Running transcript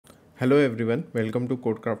Hello everyone, welcome to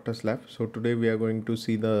Codecrafters Lab. So today we are going to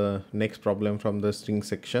see the next problem from the string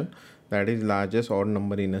section, that is largest odd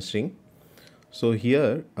number in a string. So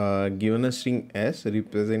here given a string s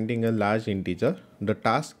representing a large integer, the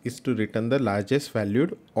task is to return the largest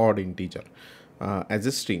valued odd integer as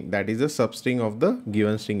a string, that is a substring of the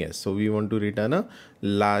given string s. So we want to return a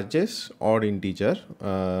largest odd integer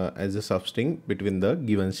as a substring between the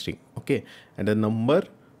given string. Okay, and the number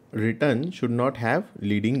return should not have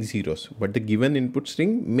leading zeros, but the given input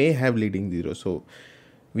string may have leading zeros. So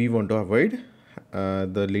we want to avoid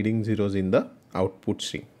the leading zeros in the output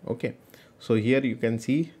string. Okay, so here you can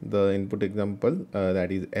see the input example,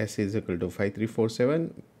 that is s is equal to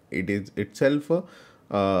 5347. It is itself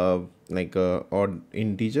like a odd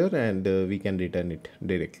integer, and we can return it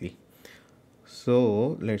directly.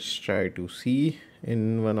 So let's try to see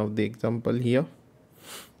in one of the example here.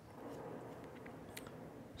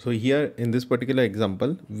 So here in this particular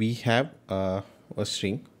example we have a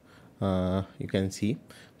string, you can see.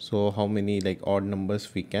 So how many like odd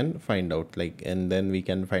numbers we can find out, like, and then we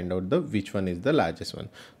can find out the which one is the largest one.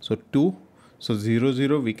 So 2, so 0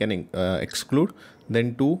 0 we can exclude,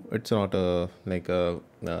 then 2 it's not a like a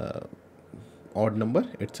odd number,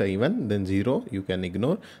 it's a even, then 0 you can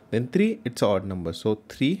ignore, then 3 it's a odd number, so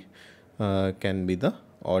 3 can be the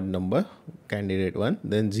odd number candidate 1,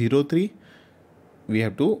 then 0 3 we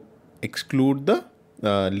have to exclude the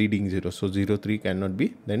leading 0, so 0 3 cannot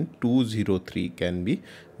be, then 2 0 3 can be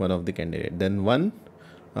one of the candidate, then 1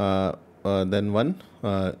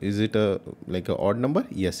 is it a like a odd number?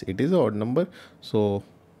 Yes, it is a odd number, so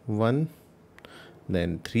 1,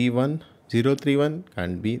 then 3 1 0 3 1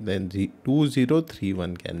 can't be, then 2 0 3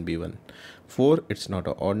 1 can be 1, 4 it's not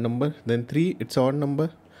an odd number, then 3 it's an odd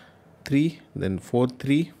number, 3, then 4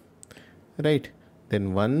 3, right,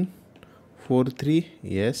 then 1 4 3,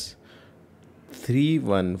 yes, 3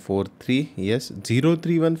 1 4 3, yes, 0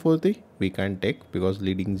 3 1 4 3 we can't take because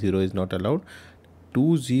leading 0 is not allowed,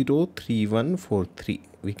 2 0 3 1 4 3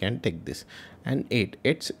 we can take this, and 8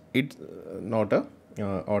 it's not a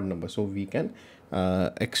odd number, so we can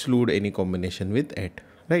exclude any combination with 8,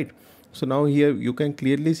 right. So now here you can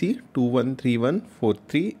clearly see 2 1 3 1 4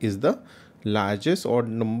 3 is the largest odd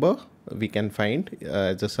number we can find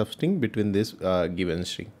as a substring between this given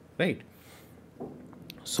string, right.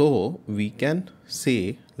 So we can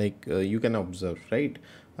say, like, you can observe, right,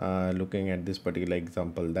 looking at this particular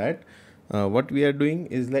example, that what we are doing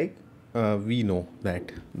is like we know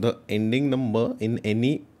that the ending number in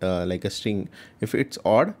any like a string, if it's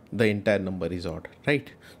odd, the entire number is odd,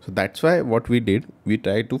 right. So that's why what we did, we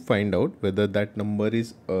try to find out whether that number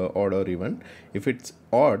is odd or even. If it's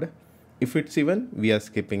odd, if it's even, we are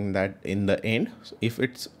skipping that in the end. So if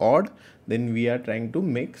it's odd, then we are trying to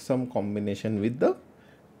make some combination with the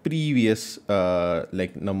previous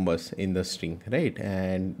like numbers in the string, right.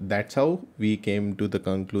 And that's how we came to the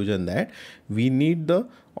conclusion that we need the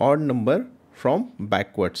odd number from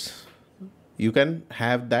backwards. You can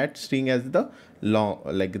have that string as the long,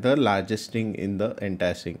 like the largest string in the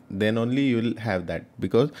entire string, then only you will have that,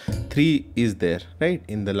 because 3 is there, right,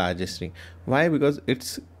 in the largest string. Why? Because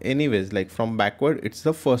it's anyways like from backward it's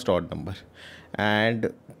the first odd number,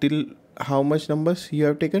 and till how much numbers you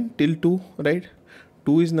have taken? Till 2, right.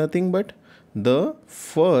 2 is nothing but the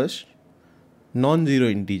first non-zero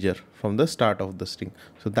integer from the start of the string.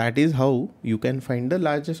 So that is how you can find the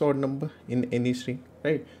largest odd number in any string,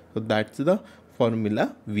 right. So that's the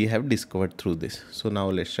formula we have discovered through this. So now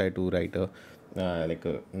let's try to write a like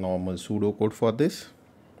a normal pseudo code for this.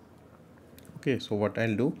 Okay, so what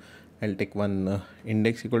I'll do, I'll take one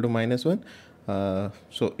index equal to -1.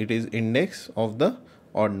 So it is index of the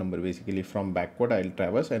odd number. Basically from backward I'll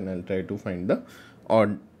traverse and I'll try to find the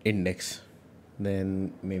odd index.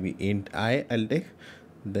 Then maybe int I I'll take.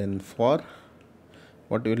 Then for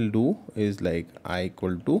what we'll do is like I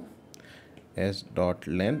equal to s dot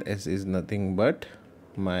length. S is nothing but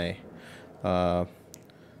my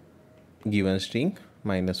given string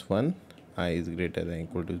 -1, I is greater than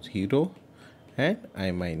equal to 0, and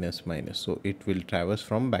I minus minus, so it will traverse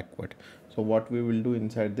from backward. So what we will do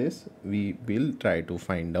inside this, we will try to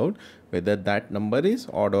find out whether that number is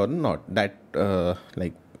odd or not. That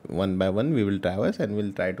like one by one we will traverse and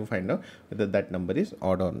we'll try to find out whether that number is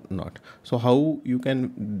odd or not. So how you can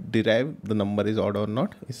derive the number is odd or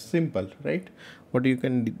not is simple, right. What you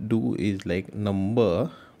can do is like number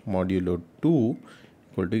modulo 2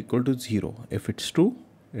 equal to 0. If it's true,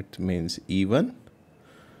 it means even.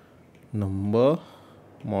 Number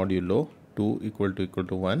modulo 2 equal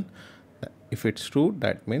to 1. If it's true,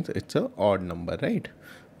 that means it's a odd number, right.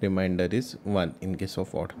 Remainder is 1 in case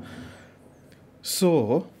of odd.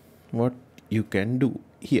 So what you can do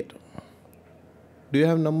here, Do you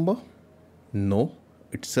have number? No,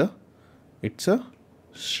 it's a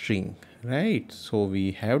string, right? So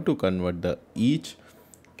we have to convert the each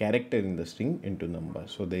character in the string into number.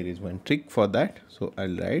 So there is one trick for that. So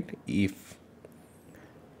I'll write if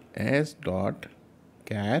s dot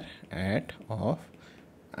char at of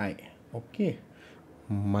I, okay,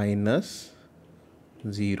 minus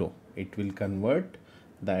 0, it will convert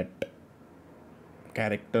that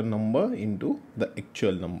character number into the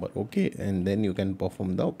actual number, okay, and then you can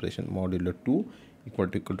perform the operation modulo 2 equal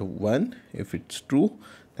to 1. If it's true,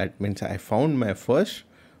 that means I found my first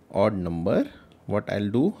odd number. What I'll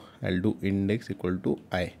do index equal to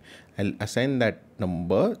I. I'll assign that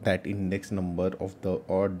number, that index number of the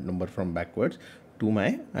odd number from backwards, to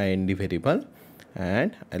my ind variable,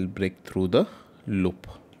 and I'll break through the loop.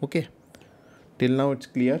 Okay, till now it's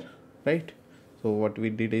clear, right? So what we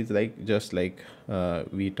did is just like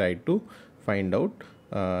we tried to find out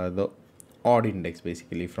the odd index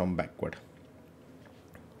basically from backward.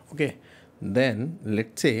 Okay, then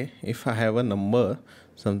let's say if I have a number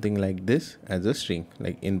something like this as a string,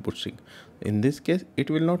 like input string, in this case it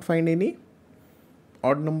will not find any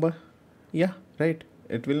odd number. Yeah, right,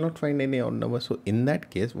 it will not find any odd number. So in that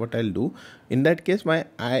case, what I'll do, in that case my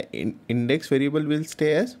index variable will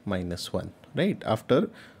stay as -1, right, after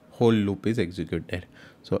whole loop is executed.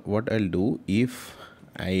 So what I'll do, if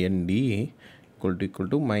ind equal to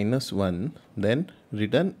 -1, then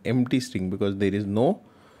return empty string, because there is no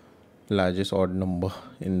largest odd number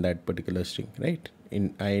in that particular string, right?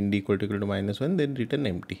 In ind equal to -1, then return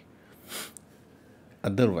empty.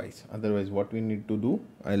 Otherwise what we need to do,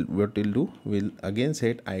 we'll again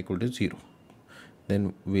set I equal to 0.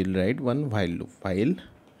 Then we'll write one while loop. While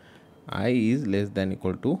I is less than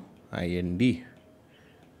equal to ind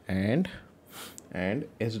and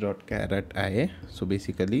s dot char at I. So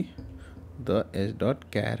basically the s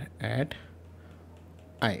dot char at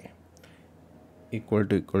I equal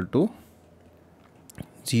to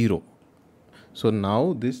 0. So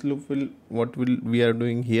now this loop will, we are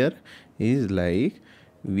doing here is like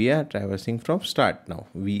we are traversing from start. Now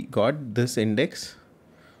we got this index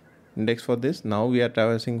for this. Now we are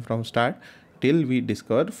traversing from start till we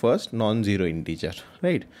discover first non-zero integer,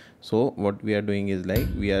 right? So what we are doing is like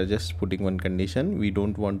we are just putting one condition. We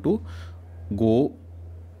don't want to go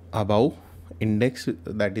above index,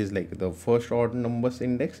 that is like the first odd numbers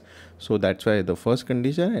index. So that's why the first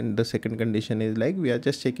condition, and the second condition is like we are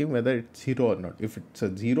just checking whether it's 0 or not. If it's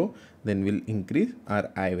a 0, then we'll increase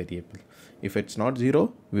our I variable. If it's not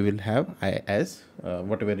 0, we will have I as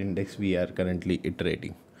whatever index we are currently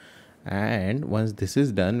iterating. And once this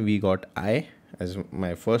is done, we got I as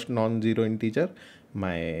my first non-zero integer,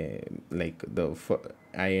 my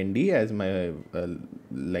ind as my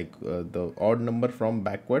the odd number from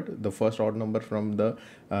backward, the first odd number from the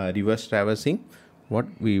reverse traversing. What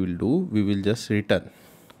we will do, we will just return,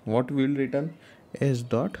 what we will return, s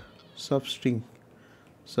dot substring.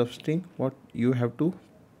 What you have to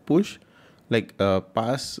push, like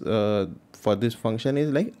pass for this function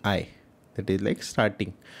is like I, that is like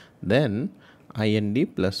starting, then ind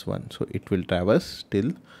 +1. So it will traverse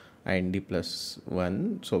till ind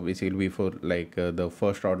 +1. So basically before like the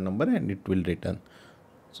first odd number, and it will return.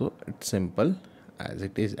 So it's simple as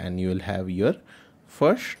it is, and you will have your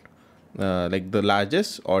first like the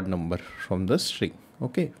largest odd number from the string,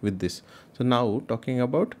 okay, with this. So now talking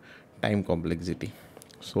about time complexity.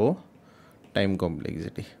 So time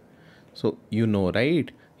complexity, so you know,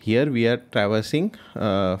 right, here we are traversing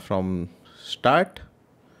from start,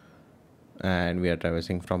 and we are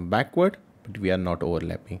traversing from backward, but we are not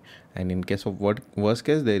overlapping. And in case of worst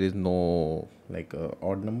case, there is no like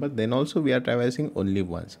odd number, then also we are traversing only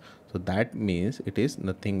once. So that means it is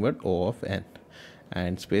nothing but O of n.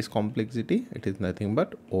 And space complexity, it is nothing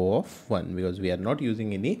but O of 1, because we are not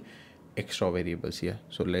using any extra variables here.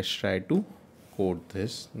 So let's try to code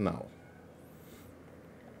this now.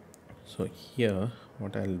 So here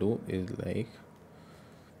what I'll do is like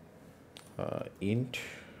int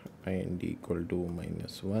ind equal to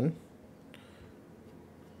 -1.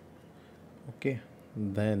 Okay,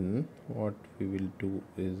 then what we will do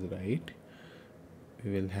is, right,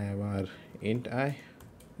 we will have our int I,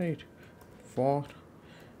 right, for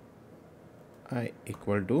I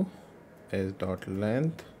equal to s dot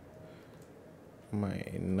length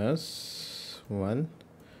 -1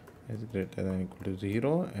 is greater than equal to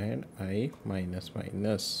 0, and I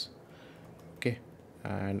minus. Okay,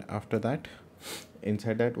 and after that,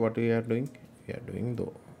 inside that, what we are doing, we are doing the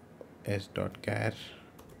s dot char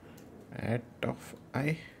at of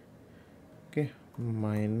I, okay,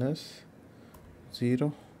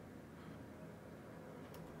 -0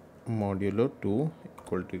 modulo 2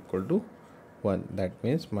 equal to 1. That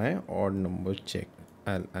means my odd number check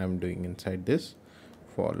I'm doing inside this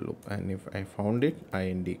for loop. And if I found it,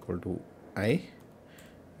 ind equal to I,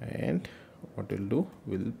 and what we'll do,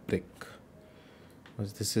 we'll break.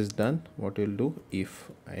 Once this is done, what we'll do, if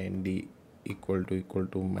ind equal to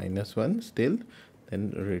 -1 still,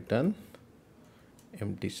 then return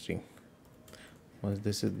empty string. Once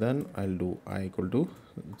this is done, I'll do I equal to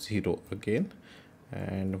 0 again,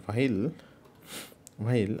 and while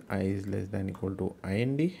I is less than equal to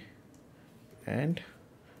ind, and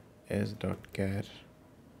s dot char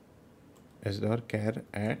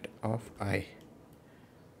at of I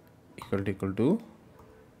equal to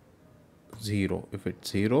 0. If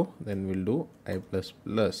it's 0, then we'll do I plus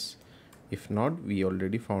plus. If not, we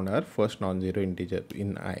already found our first non-zero integer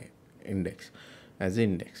in I index as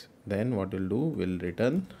index. Then what we'll do, we'll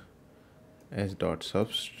return s dot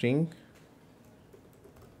substring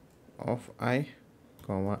of I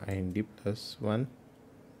comma ind plus 1.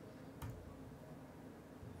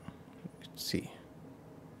 Let's see.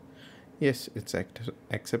 Yes, it's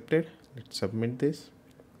accepted. Let's submit this.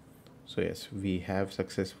 So yes, we have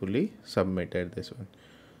successfully submitted this one.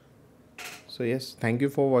 So yes, thank you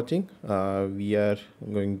for watching. We are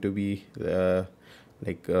going to be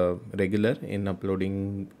regular in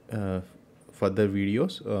uploading further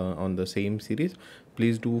videos on the same series.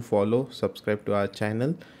 Please do follow, subscribe to our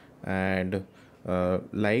channel, and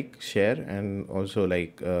like, share, and also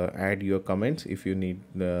add your comments if you need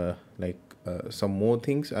some more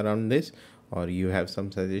things around this, or you have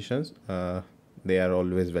some suggestions. They are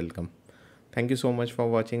always welcome. Thank you so much for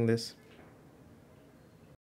watching this.